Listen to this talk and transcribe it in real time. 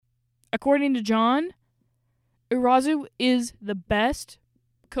according to John, Irazu is the best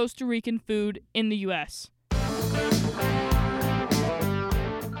Costa Rican food in the U.S.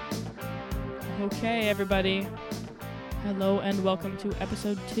 Okay, everybody. Hello and welcome to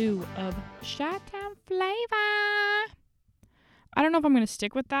episode 2 of Shot-Town Flavor. I don't know if I'm going to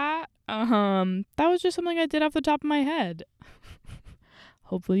stick with that. That was just something I did off the top of my head.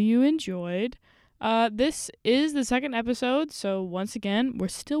 Hopefully you enjoyed. This is the second episode, so once again, we're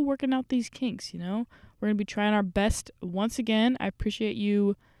still working out these kinks, you know? We're going to be trying our best once again. I appreciate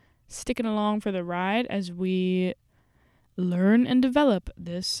you sticking along for the ride as we learn and develop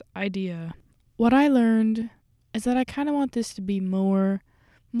this idea. What I learned is that I kind of want this to be more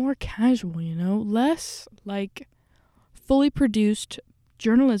casual, you know? Less like fully produced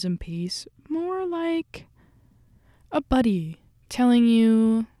journalism piece, more like a buddy telling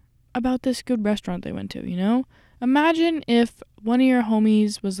you about this good restaurant they went to, you know? Imagine if one of your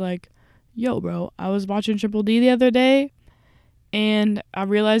homies was like, yo, bro, I was watching Triple D the other day, and I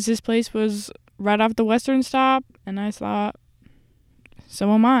realized this place was right off the Western stop, and I thought,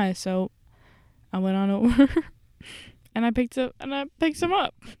 so am I. So I went on over, and I picked some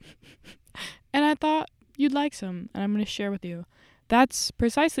up. And I thought you'd like some, and I'm going to share with you. That's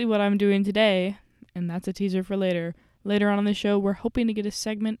precisely what I'm doing today, and that's a teaser for later. Later on in the show, we're hoping to get a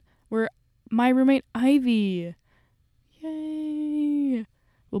segment where my roommate Ivy, yay,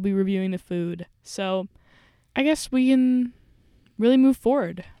 will be reviewing the food. So I guess we can really move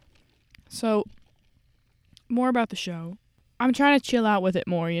forward. So more about the show. I'm trying to chill out with it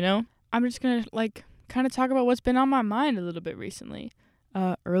more, you know? I'm just going to kind of talk about what's been on my mind a little bit recently.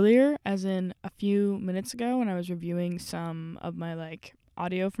 Earlier, as in a few minutes ago when I was reviewing some of my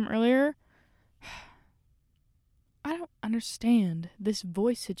audio from earlier, I don't understand this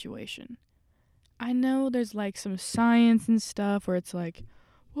voice situation. I know there's some science and stuff where it's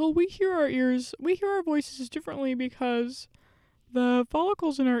well, we hear our voices differently because the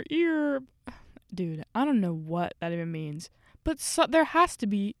follicles in our ear. Dude, I don't know what that even means. But there has to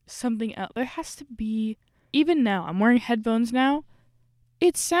be something else. There has to be, even now, I'm wearing headphones now.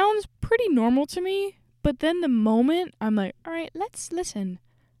 It sounds pretty normal to me, but then the moment I'm like, all right, let's listen.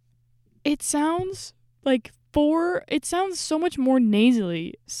 It sounds it sounds so much more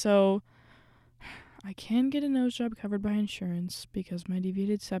nasally. So I can get a nose job covered by insurance because my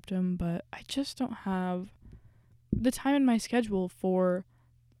deviated septum, but I just don't have the time in my schedule for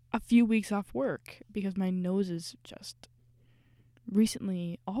a few weeks off work because my nose is just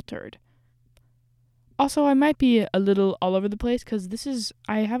recently altered. Also, I might be a little all over the place because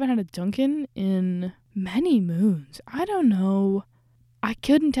I haven't had a Dunkin' in many moons. I don't know. I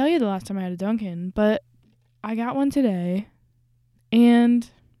couldn't tell you the last time I had a Dunkin', but I got one today, and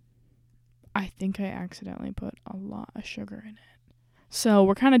I think I accidentally put a lot of sugar in it. So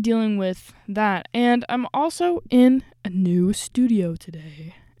we're kind of dealing with that. And I'm also in a new studio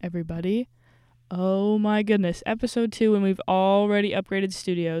today, everybody. Oh my goodness. Episode 2, and we've already upgraded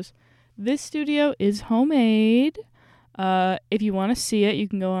studios. This studio is homemade. If you want to see it, you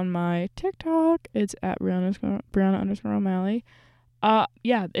can go on my TikTok. It's at Brianna_O'Malley.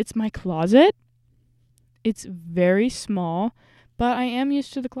 Yeah, it's my closet. It's very small, but I am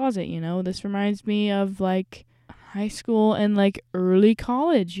used to the closet, you know. This reminds me of high school and early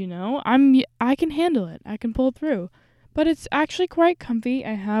college, you know. I can handle it. I can pull through. But it's actually quite comfy.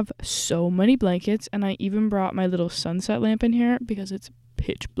 I have so many blankets, and I even brought my little sunset lamp in here because it's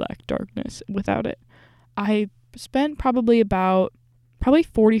pitch black darkness without it. I spent probably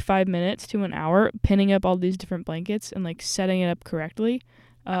 45 minutes to an hour pinning up all these different blankets and setting it up correctly.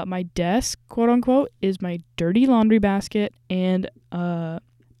 My desk, quote unquote, is my dirty laundry basket and a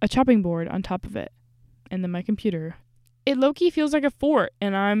chopping board on top of it. And then my computer. It low-key feels like a fort,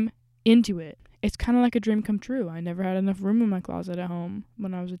 and I'm into it. It's kind of like a dream come true. I never had enough room in my closet at home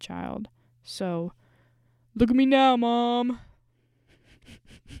when I was a child. So, look at me now, Mom.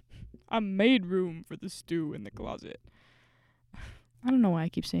 I made room for the stew in the closet. I don't know why I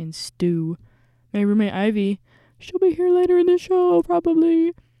keep saying stew. My roommate Ivy, she'll be here later in the show,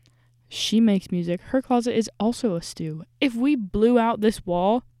 probably. She makes music. Her closet is also a stew. If we blew out this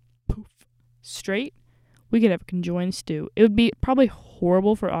wall, poof, straight, we could have a conjoined stew. It would be probably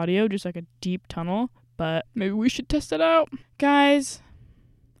horrible for audio, just like a deep tunnel, but maybe we should test it out. Guys,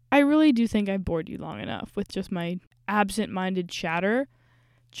 I really do think I bored you long enough with just my absent-minded chatter,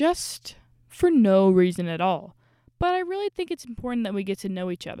 just for no reason at all. But I really think it's important that we get to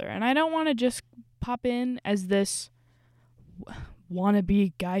know each other, and I don't want to just pop in as this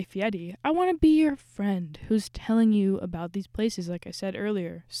wannabe Guy Fieri. I want to be your friend who's telling you about these places, like I said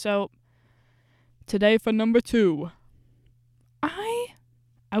earlier. So, today for number 2, I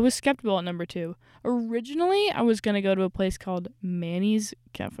I was skeptical at number 2. Originally, I was going to go to a place called Manny's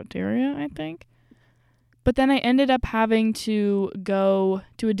Cafeteria, I think. But then I ended up having to go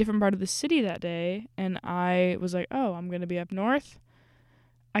to a different part of the city that day, and I was like, oh, I'm going to be up north.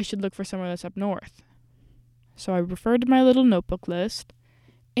 I should look for somewhere that's up north. So I referred to my little notebook list,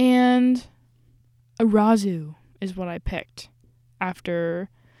 and Irazu is what I picked. After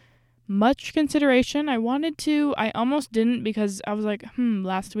much consideration, I almost didn't because I was like,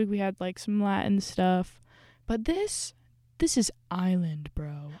 last week we had like some Latin stuff, but this is island,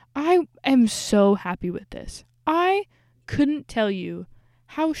 bro. I am so happy with this. I couldn't tell you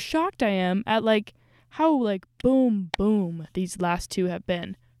how shocked I am at like how like boom these last 2 have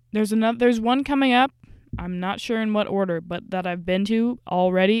been. There's one coming up. I'm not sure in what order, but that I've been to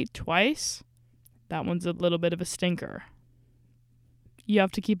already twice. That one's a little bit of a stinker. You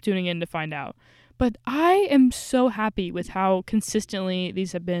have to keep tuning in to find out. But I am so happy with how consistently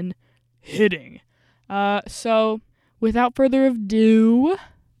these have been hitting. So without further ado,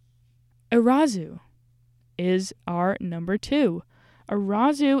 Irazu is our number 2.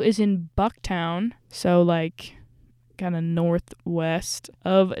 Irazu is in Bucktown, so like kind of northwest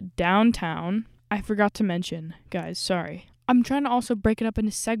of downtown. I forgot to mention, guys, sorry. I'm trying to also break it up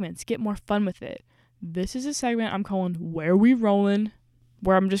into segments, get more fun with it. This is a segment I'm calling Where We Rollin',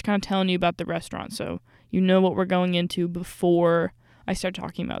 where I'm just kind of telling you about the restaurant, so you know what we're going into before I start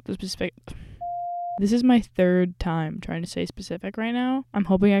talking about the specific. This is my 3rd time trying to say specific right now. I'm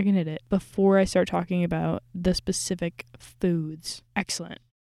hoping I can hit it before I start talking about the specific foods. Excellent.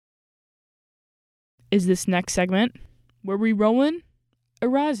 Is this next segment Where We Rollin'?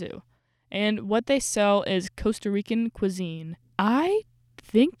 Irazu. And what they sell is Costa Rican cuisine. I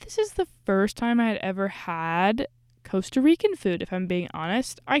think this is the first time I had ever had Costa Rican food, if I'm being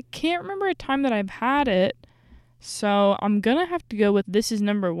honest. I can't remember a time that I've had it, so I'm gonna have to go with this is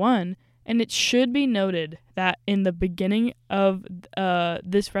number 1. And it should be noted that in the beginning of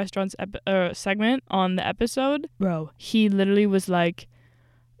this restaurant's segment on the episode, bro, he literally was like,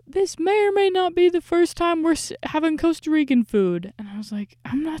 this may or may not be the first time we're having Costa Rican food. And I was like,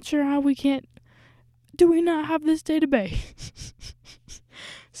 I'm not sure how do we not have this database?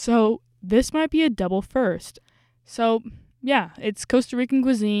 So this might be a double first. So yeah, it's Costa Rican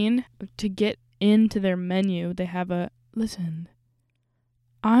cuisine. To get into their menu, they have listen,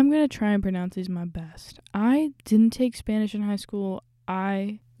 I'm going to try and pronounce these my best. I didn't take Spanish in high school.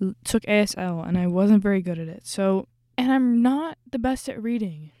 I took ASL and I wasn't very good at it. So, and I'm not the best at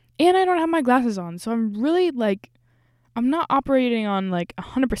reading. And I don't have my glasses on. So I'm really I'm not operating on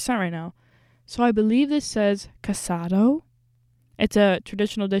 100% right now. So I believe this says casado. It's a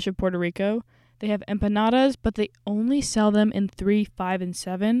traditional dish of Puerto Rico. They have empanadas, but they only sell them in 3, 5, and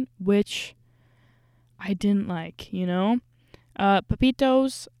 7, which I didn't like, you know?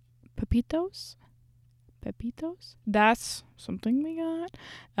 Pepitos? That's something we got.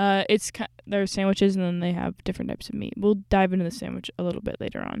 There's sandwiches, and then they have different types of meat. We'll dive into the sandwich a little bit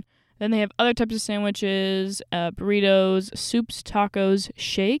later on. Then they have other types of sandwiches, burritos, soups, tacos,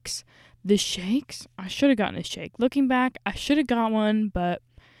 shakes. The shakes, I should have gotten a shake. Looking back, I should have got one, but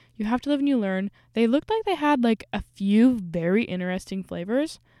you have to live and you learn. They looked like they had a few very interesting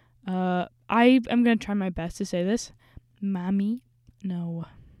flavors. I am going to try my best to say this. Mami? No,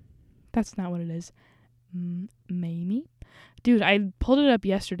 that's not what it is. Mamie? Dude, I pulled it up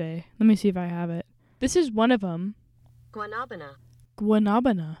yesterday. Let me see if I have it. This is one of them. Guanabana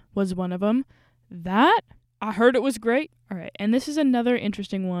was one of them. That, I heard it was great. All right, and this is another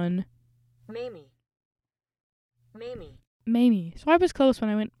interesting one. Mamie. So I was close when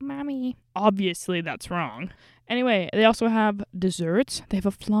I went, Mommy. Obviously, that's wrong. Anyway, they also have desserts. They have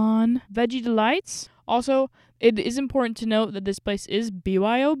a flan, veggie delights. Also, it is important to note that this place is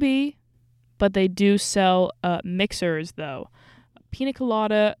BYOB, but they do sell mixers, though. Pina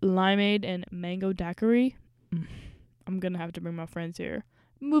colada, limeade, and mango daiquiri. I'm going to have to bring my friends here.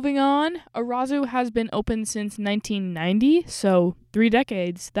 Moving on, Irazu has been open since 1990, so 3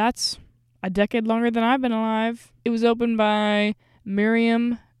 decades. That's a decade longer than I've been alive. It was opened by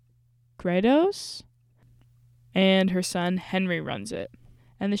Miriam Grados, and her son Henry runs it.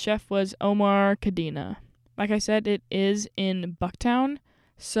 And the chef was Omar Cadena. Like I said, it is in Bucktown,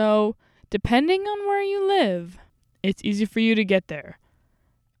 so depending on where you live, it's easy for you to get there.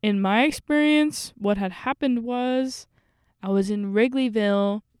 In my experience, what had happened was I was in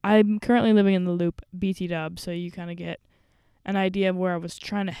Wrigleyville. I'm currently living in the Loop, BT Dub, so you kind of get an idea of where I was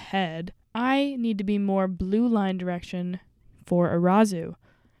trying to head. I need to be more blue line direction for Irazu.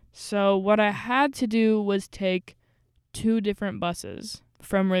 So what I had to do was take 2 different buses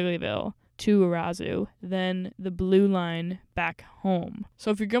from Wrigleyville to Irazu, then the blue line back home.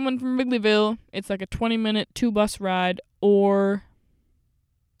 So if you're coming from Wrigleyville, it's like a 20-minute 2-bus ride or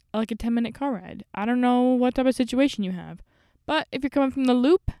like a 10-minute car ride. I don't know what type of situation you have. But if you're coming from the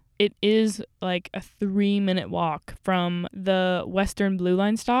Loop, it is like a 3-minute walk from the Western Blue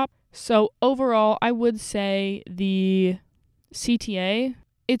Line stop. So overall, I would say the CTA,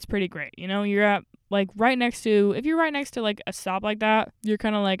 it's pretty great. You know, you're at like if you're right next to like a stop like that, you're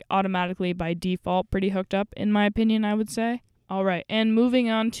kind of like automatically by default pretty hooked up, in my opinion, I would say. All right, and moving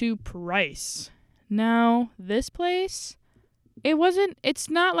on to price. Now, this place, it's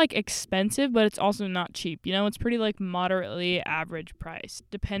not like expensive, but it's also not cheap. You know, it's pretty like moderately average price,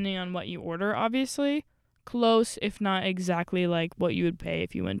 depending on what you order, obviously. Close, if not exactly like what you would pay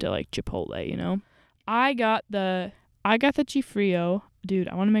if you went to like Chipotle, you know? I got the Chifrio. Dude,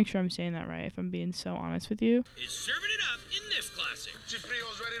 I want to make sure I'm saying that right, if I'm being so honest with you. Is serving it up in this classic.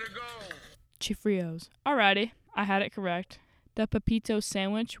 Chifrio's ready to go. Chifrios. Alrighty, I had it correct. The Pepito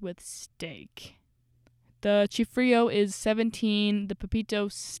sandwich with steak. The Chifrio is $17. The Pepito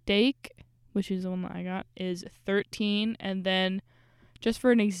steak, which is the one that I got, is $13. And then, just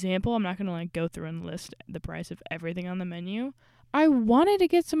for an example, I'm not going to like go through and list the price of everything on the menu. I wanted to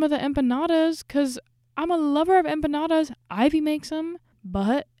get some of the empanadas because I'm a lover of empanadas. Ivy makes them,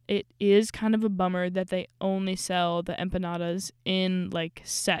 but it is kind of a bummer that they only sell the empanadas in like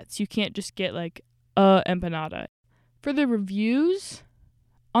sets. You can't just get like a empanada. For the reviews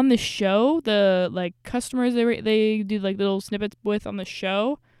on the show, the like customers they do like little snippets with on the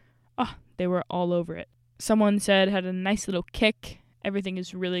show, they were all over it. Someone said had a nice little kick. Everything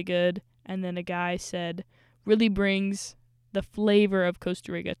is really good. And then a guy said really brings the flavor of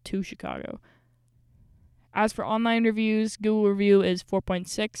Costa Rica to Chicago. As for online reviews, Google review is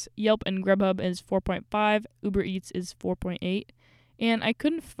 4.6, Yelp and Grubhub is 4.5, Uber Eats is 4.8, and I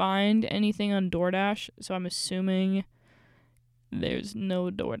couldn't find anything on DoorDash, so I'm assuming there's no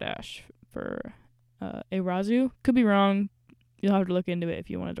DoorDash for Irazu. Could be wrong. You'll have to look into it if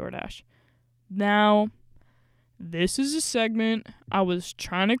you want a DoorDash. Now, this is a segment I was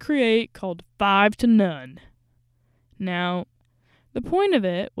trying to create called 5 to None. Now, the point of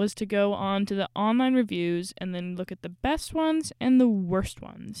it was to go on to the online reviews and then look at the best ones and the worst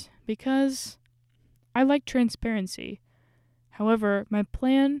ones, because I like transparency. However, my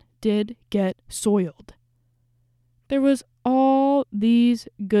plan did get soiled. There was all these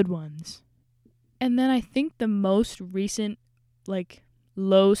good ones. And then I think the most recent, like,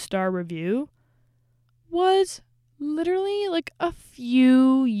 low-star review was literally, like, a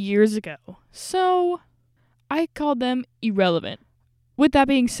few years ago. So I called them irrelevant. With that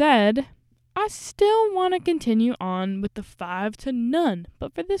being said, I still want to continue on with the 5 to None,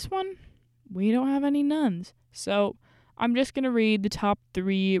 but for this one, we don't have any nuns. So I'm just going to read the top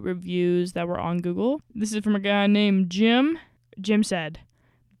 3 reviews that were on Google. This is from a guy named Jim. Jim said,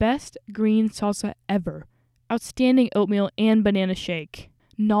 best green salsa ever. Outstanding oatmeal and banana shake.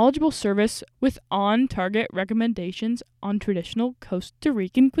 Knowledgeable service with on-target recommendations on traditional Costa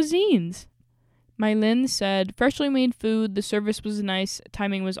Rican cuisines. Mylin said, freshly made food, the service was nice,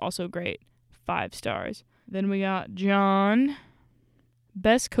 timing was also great. 5 stars. Then we got John.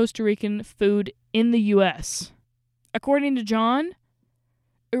 Best Costa Rican food in the U.S. According to John,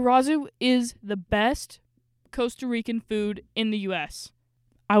 Irazu is the best Costa Rican food in the U.S.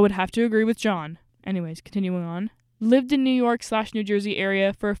 I would have to agree with John. Anyways, continuing on. Lived in New York/New Jersey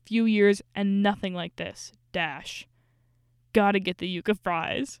area for a few years and nothing like this. Dash. Gotta get the yuca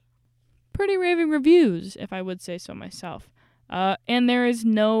fries. Pretty raving reviews, if I would say so myself. And there is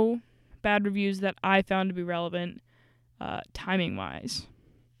no bad reviews that I found to be relevant timing-wise.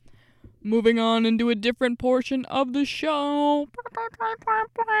 Moving on into a different portion of the show.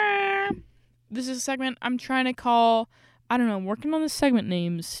 This is a segment I'm trying to call, I don't know, I'm working on the segment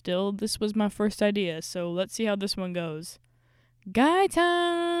names still. This was my first idea, so let's see how this one goes. Guy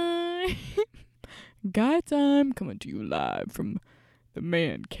time! Guy time, coming to you live from the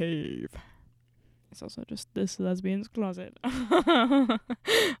man cave. It's also just this lesbian's closet.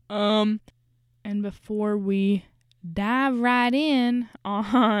 And before we dive right in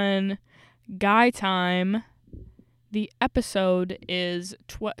on Guy Time, the episode is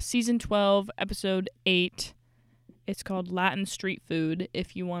season 12, episode 8. It's called Latin Street Food,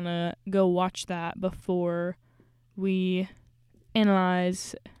 if you want to go watch that before we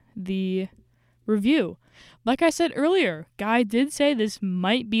analyze the review. Like I said earlier, Guy did say this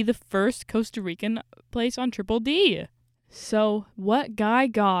might be the first Costa Rican place on Triple D. So what Guy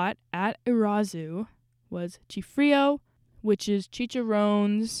got at Irazu was chifrio, which is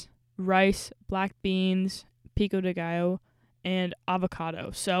chicharrones, rice, black beans, pico de gallo, and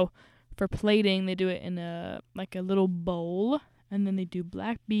avocado. So for plating, they do it in a little bowl, and then they do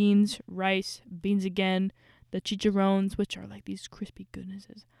black beans, rice, beans again, the chicharrones, which are like these crispy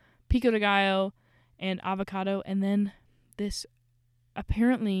goodnesses, pico de gallo, and avocado, and then this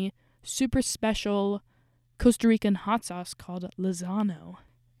apparently super special Costa Rican hot sauce called Lozano.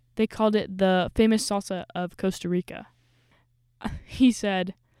 They called it the famous salsa of Costa Rica. He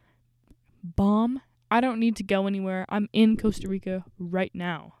said, "Bomb, I don't need to go anywhere. I'm in Costa Rica right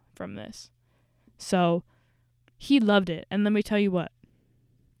now from this." So he loved it. And let me tell you what,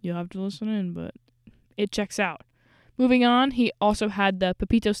 you'll have to listen in, but it checks out. Moving on, he also had the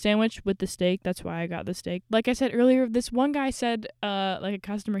pepito sandwich with the steak. That's why I got the steak. Like I said earlier, this one guy said, like a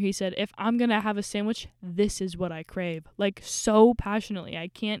customer, he said, if I'm going to have a sandwich, this is what I crave. Like, so passionately. I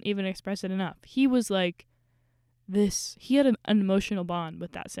can't even express it enough. He was like this. He had an emotional bond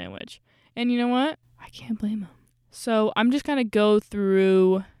with that sandwich. And you know what? I can't blame him. So I'm just going to go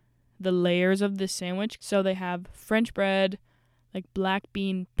through the layers of this sandwich. So they have French bread, like black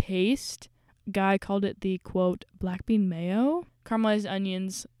bean paste. Guy called it the, quote, black bean mayo, caramelized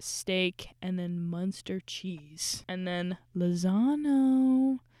onions, steak, and then Munster cheese. And then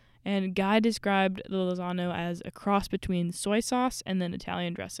Lozano. And Guy described the Lozano as a cross between soy sauce and then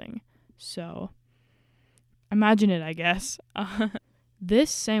Italian dressing. So, imagine it, I guess.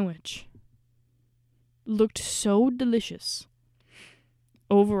 This sandwich looked so delicious.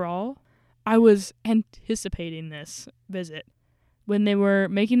 Overall, I was anticipating this visit. When they were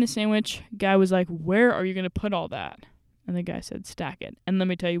making the sandwich, Guy was like, "Where are you going to put all that?" And the guy said, "Stack it." And let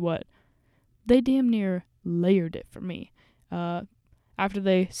me tell you what, they damn near layered it for me. After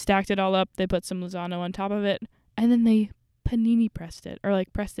they stacked it all up, they put some Lozano on top of it, and then they panini pressed it, or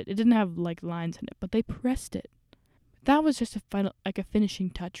like pressed it. It didn't have like lines in it, but they pressed it. That was just a final, like a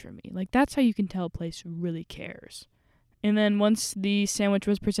finishing touch for me. Like, that's how you can tell a place really cares. And then once the sandwich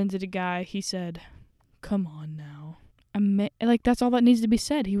was presented to Guy, he said, "Come on now." Like, that's all that needs to be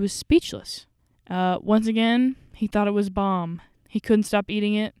said. He was speechless. Once again, he thought it was bomb. He couldn't stop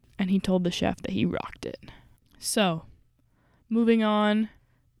eating it, and he told the chef that he rocked it. So, moving on,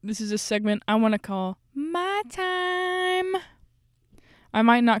 this is a segment I want to call My Time. I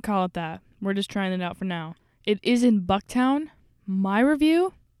might not call it that. We're just trying it out for now. It is in Bucktown. My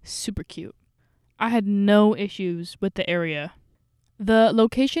review, super cute. I had no issues with the area. The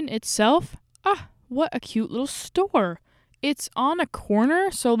location itself, what a cute little store. It's on a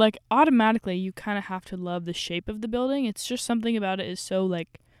corner, so like automatically you kind of have to love the shape of the building. It's just something about it is so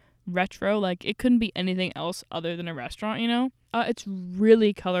like retro. Like, it couldn't be anything else other than a restaurant, you know? It's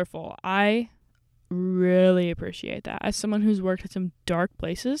really colorful. I really appreciate that. As someone who's worked at some dark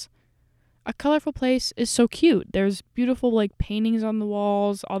places, a colorful place is so cute. There's beautiful like paintings on the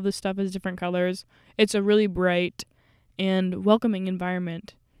walls. All this stuff is different colors. It's a really bright and welcoming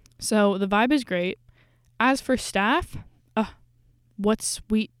environment. So the vibe is great. As for staff, what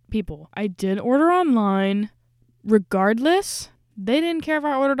sweet people. I did order online. Regardless, they didn't care if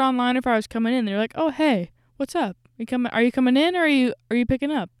I ordered online or if I was coming in. They're like, "Oh, hey, what's up? Are you coming in or are you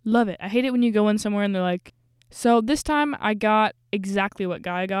picking up?" Love it. I hate it when you go in somewhere and they're like, so this time I got exactly what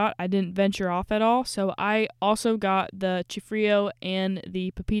Guy got. I didn't venture off at all. So I also got the chifrio and the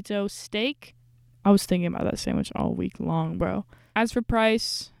pepito steak. I was thinking about that sandwich all week long, bro. As for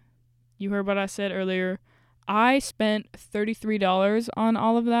price, you heard what I said earlier. I spent $33 on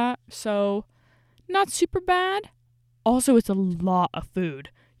all of that, so not super bad. Also, it's a lot of food.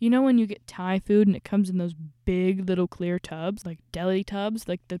 You know when you get Thai food and it comes in those big little clear tubs, like deli tubs,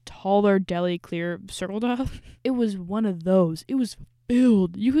 like the taller deli clear circle tub? It was one of those. It was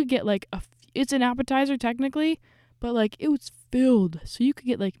filled. You could get like it's an appetizer technically, but like it was filled. So you could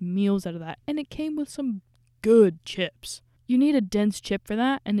get like meals out of that. And it came with some good chips. You need a dense chip for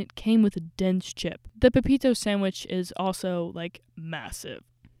that, and it came with a dense chip. The pepito sandwich is also, like, massive.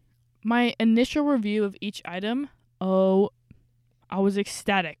 My initial review of each item, I was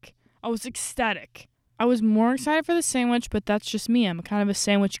ecstatic. I was more excited for the sandwich, but that's just me. I'm kind of a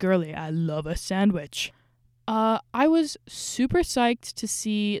sandwich girly. I love a sandwich. I was super psyched to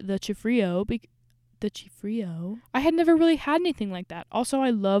see the chifrio. I had never really had anything like that. Also,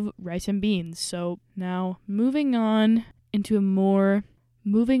 I love rice and beans. So now moving on into a more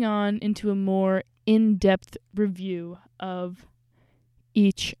in-depth review of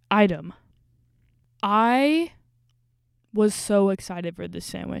each item. I was so excited for this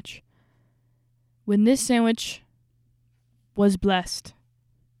sandwich. When this sandwich was blessed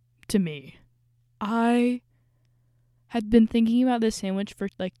to me, I had been thinking about this sandwich for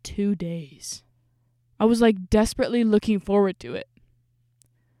like 2 days. I was like desperately looking forward to it.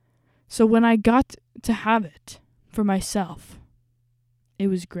 So when I got to have it for myself, it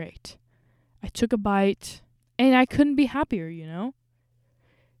was great. I took a bite, and I couldn't be happier, you know?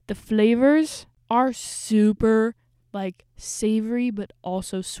 The flavors are super, like, savory, but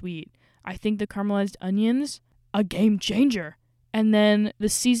also sweet. I think the caramelized onions, a game changer. And then the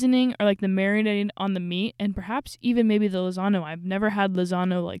seasoning or, like, the marinade on the meat, and perhaps even maybe the Lozano. I've never had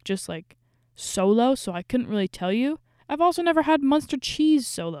Lozano, like, just, like, solo, so I couldn't really tell you. I've also never had Munster cheese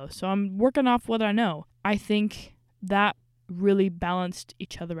solo, so I'm working off what I know. I think that really balanced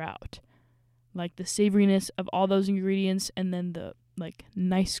each other out. Like, the savoriness of all those ingredients and then the, like,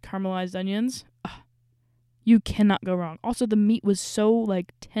 nice caramelized onions. You cannot go wrong. Also, the meat was so,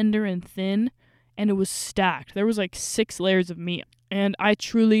 like, tender and thin, and it was stacked. There was, like, 6 layers of meat, and I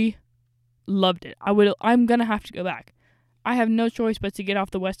truly loved it. I'm gonna have to go back. I have no choice but to get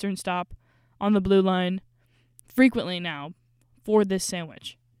off the Western stop on the Blue Line frequently now for this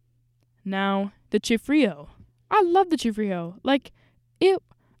sandwich. Now, the chifrio. I love the chifrio. Like,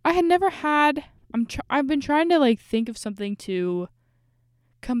 I had never had. I've been trying to, like, think of something to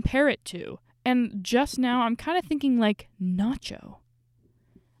compare it to, and just now I'm kind of thinking like nacho.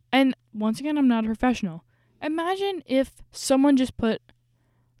 And once again, I'm not a professional. Imagine if someone just put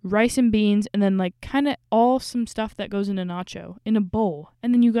rice and beans and then, like, kind of all some stuff that goes into nacho in a bowl,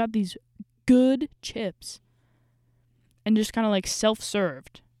 and then you got these good chips and just kind of, like,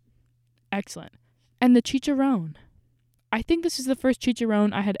 self-served. Excellent. And the chicharron. I think this is the first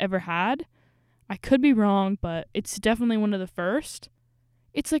chicharron I had ever had. I could be wrong, but it's definitely one of the first.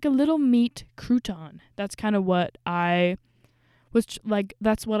 It's like a little meat crouton. That's kind of what I was like.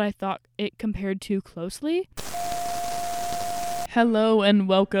 That's what I thought it compared to closely. Hello and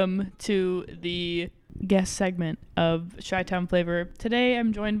welcome to the guest segment of Chi-Town Flavor. Today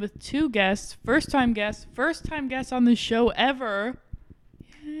I'm joined with 2 guests. First time guests on the show ever.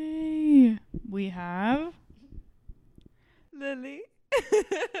 Yay. We have Lily.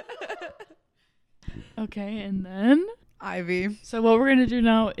 Okay, and then Ivy. So what we're going to do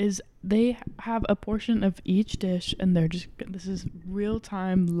now is they have a portion of each dish, and this is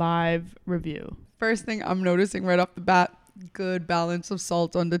real-time live review. First thing I'm noticing right off the bat, good balance of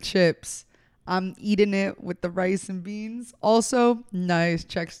salt on the chips. I'm eating it with the rice and beans. Also, nice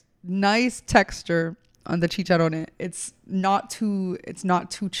texture on the chicharrón. It's not too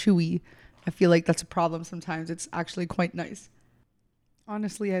chewy. I feel like that's a problem sometimes. It's actually quite nice.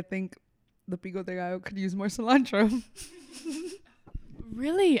 Honestly, I think the pico de gallo could use more cilantro.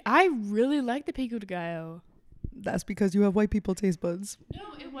 Really? I really like the pico de gallo. That's because you have white people taste buds.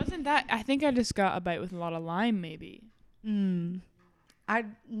 No, it wasn't that. I think I just got a bite with a lot of lime, maybe. Mine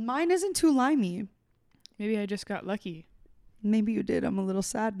isn't too limey. Maybe I just got lucky. Maybe you did. I'm a little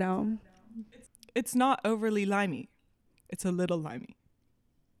sad now. It's not overly limey. It's a little limey.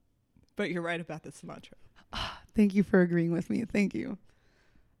 But you're right about the cilantro. Thank you for agreeing with me. Thank you.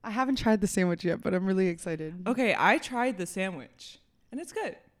 I haven't tried the sandwich yet, but I'm really excited. Okay, I tried the sandwich, and it's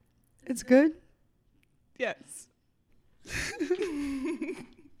good. It's good? Yes.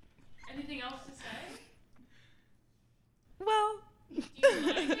 Anything else to say? Well, do you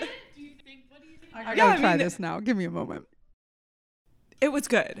like it? What do you think? I gotta try this now. Give me a moment. it was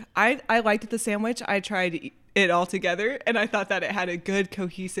good. I liked the sandwich. I tried it all together, and I thought that it had a good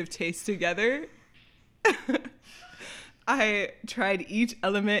cohesive taste together. I tried each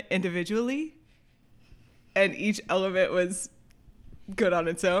element individually, and each element was good on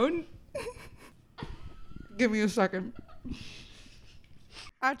its own. Give me a second.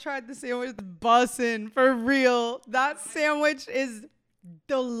 I tried the sandwich bussin' for real. That sandwich is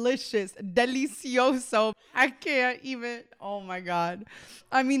delicious. Delicioso. I can't even. Oh my God.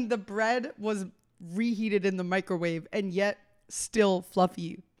 I mean, the bread was reheated in the microwave and yet still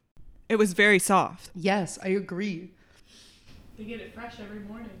fluffy. It was very soft. Yes, I agree. They get it fresh every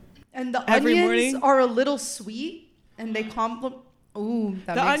morning. And the Every onions morning? are a little sweet and they complement. Ooh,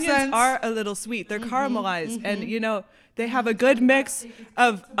 that The makes onions sense. are a little sweet. They're caramelized. And, you know, they have a good mix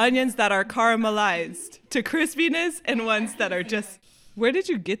of onions that are caramelized to crispiness and ones that are just... Where did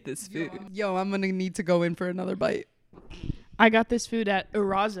you get this food? Yo, I'm going to need to go in for another bite. I got this food at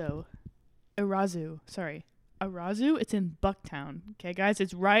Irazu. Irazu. It's in Bucktown. Okay, guys,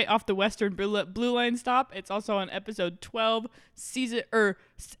 it's right off the Western Blue Line stop. It's also on episode 12, season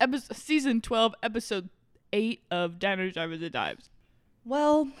 12, episode 8 of Diners, Drivers, and Dives.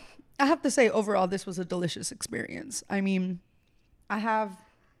 Well, I have to say, overall, this was a delicious experience. I mean, I have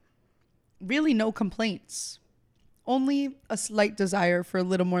really no complaints. Only a slight desire for a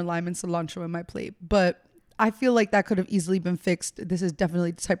little more lime and cilantro in my plate. But I feel like that could have easily been fixed. This is definitely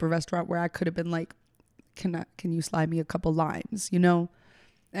the type of restaurant where I could have been like, can you slide me a couple limes, you know?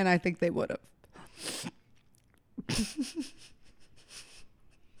 And I think they would have.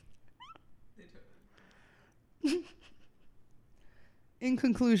 In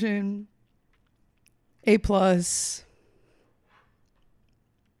conclusion, A+,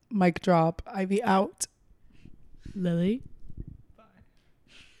 mic drop, Ivy out. Lily.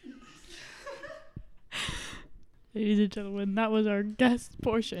 Ladies and gentlemen, that was our guest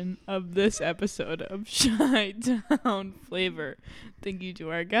portion of this episode of Chi-Town Flavor. Thank you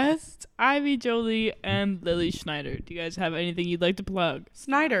to our guests, Ivy Jolie and Lily Schneider. Do you guys have anything you'd like to plug?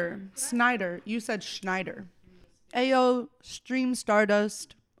 Snyder. You said Schneider. Ayo, stream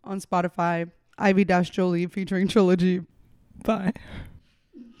Stardust on Spotify. Ivy-Jolie featuring Trilogy. Bye.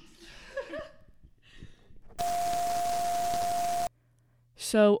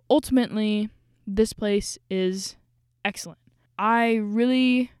 So ultimately, this place is excellent. I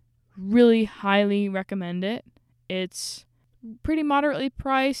really, really highly recommend it. It's pretty moderately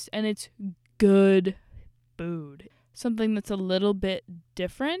priced and it's good food. Something that's a little bit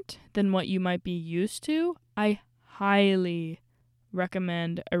different than what you might be used to. I highly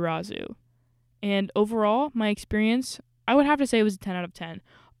recommend Irazu. And overall, my experience, I would have to say it was a 10 out of 10.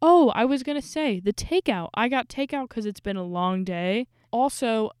 Oh, I was going to say, the takeout. I got takeout because it's been a long day.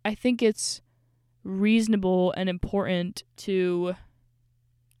 Also, I think it's reasonable and important to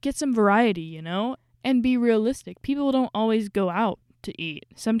get some variety, you know, and be realistic. People don't always go out to eat.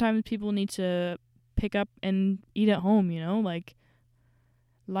 Sometimes people need to pick up and eat at home, you know, like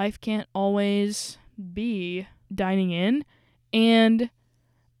life can't always be dining in, and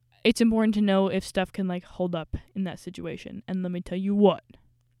it's important to know if stuff can like hold up in that situation. And let me tell you what,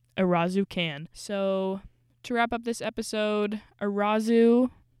 Irazu can. So to wrap up this episode,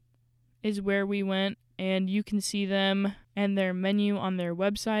 Irazu is where we went, and you can see them and their menu on their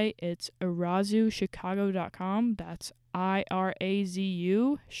website. It's irazuchicago.com. That's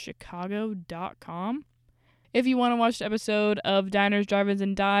IRAZU Chicago.com. If you want to watch the episode of Diners, Drive-Ins,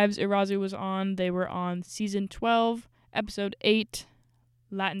 and Dives Irazu was on, they were on season 12, episode 8.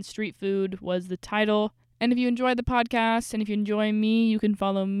 Latin Street Food was the title. And if you enjoyed the podcast and if you enjoy me, you can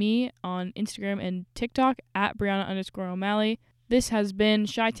follow me on Instagram and TikTok at Brianna_O'Malley. This has been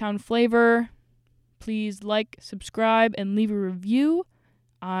Chi-Town Flavor. Please like, subscribe, and leave a review.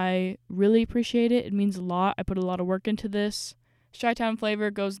 I really appreciate it. It means a lot. I put a lot of work into this. Chi-Town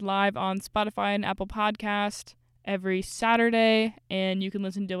Flavor goes live on Spotify and Apple Podcast every Saturday, and you can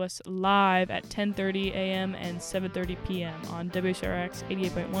listen to us live at 10:30 a.m. and 7:30 p.m. on WSRX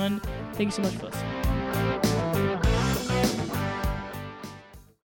 88.1. Thank you so much for listening.